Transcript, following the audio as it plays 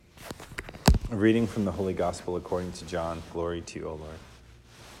A reading from the Holy Gospel according to John. Glory to you, O Lord.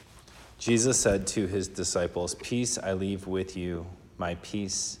 Jesus said to his disciples, "Peace I leave with you, my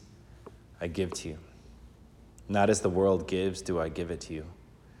peace I give to you. Not as the world gives, do I give it to you.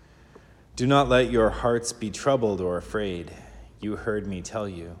 Do not let your hearts be troubled or afraid. You heard me tell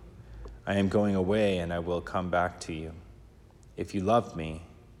you, I am going away and I will come back to you. If you loved me,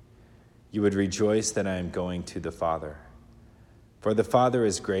 you would rejoice that I am going to the Father, for the Father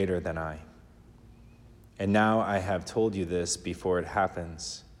is greater than I. And now I have told you this before it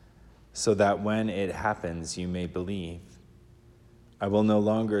happens, so that when it happens you may believe. I will no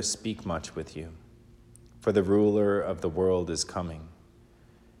longer speak much with you, for the ruler of the world is coming.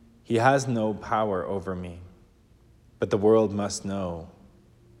 He has no power over me, but the world must know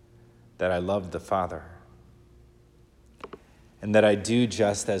that I love the Father, and that I do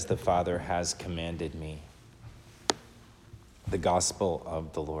just as the Father has commanded me." The Gospel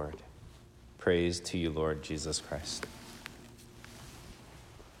of the Lord. Praise to you, Lord Jesus Christ.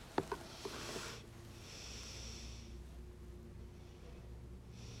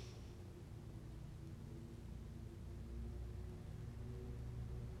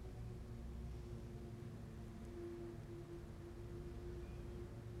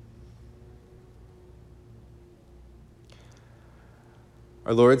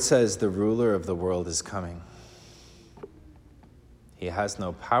 Our Lord says the ruler of the world is coming. He has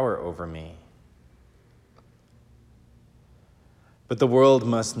no power over me, but the world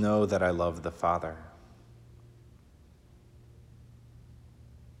must know that I love the Father.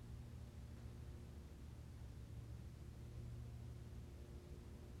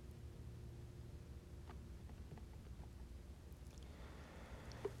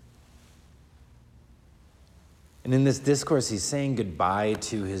 And in this discourse, he's saying goodbye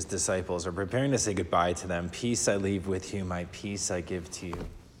to his disciples, or preparing to say goodbye to them. Peace I leave with you, my peace I give to you.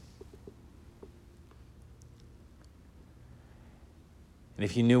 And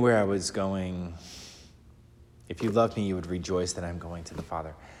if you knew where I was going, if you loved me, you would rejoice that I'm going to the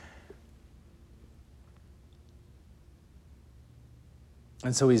Father.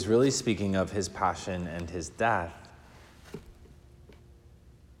 And so he's really speaking of his passion and his death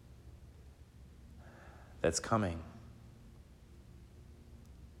that's coming.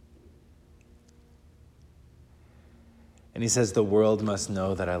 And he says the world must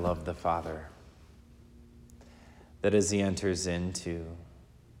know that I love the Father. That as he enters into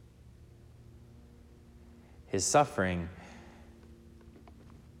his suffering,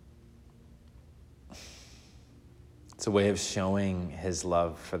 it's a way of showing his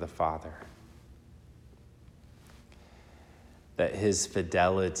love for the Father. That his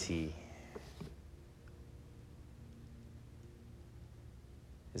fidelity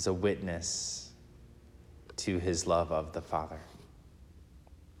is a witness to his love of the Father.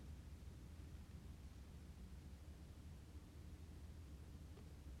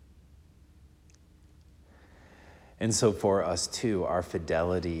 And so for us too, our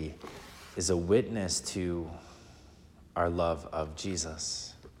fidelity is a witness to our love of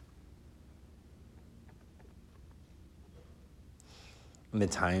Jesus. In the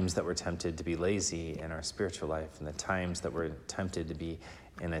times that we're tempted to be lazy in our spiritual life, and the times that we're tempted to be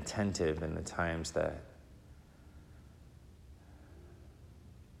inattentive, and the times that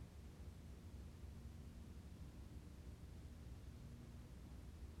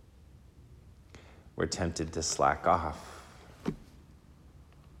we're tempted to slack off.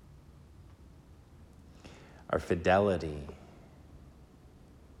 Our fidelity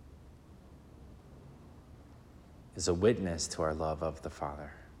is a witness to our love of the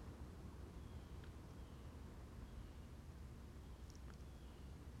Father.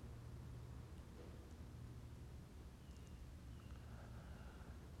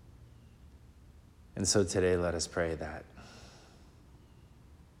 And so today, let us pray that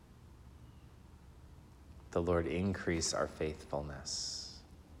the Lord increase our faithfulness,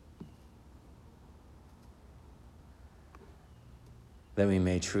 that we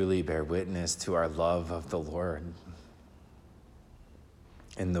may truly bear witness to our love of the Lord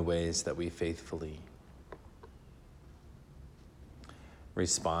in the ways that we faithfully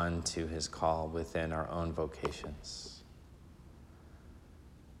respond to his call within our own vocations,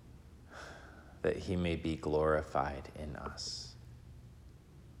 that he may be glorified in us,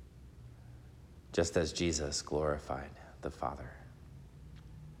 just as Jesus glorified the Father.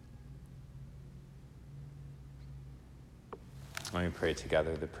 Let me pray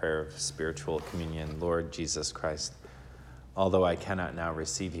together the prayer of spiritual communion. Lord Jesus Christ, although I cannot now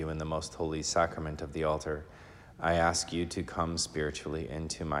receive you in the most holy sacrament of the altar, I ask you to come spiritually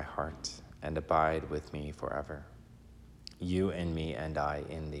into my heart and abide with me forever. You in me and I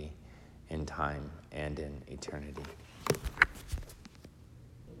in thee. In in time and in eternity.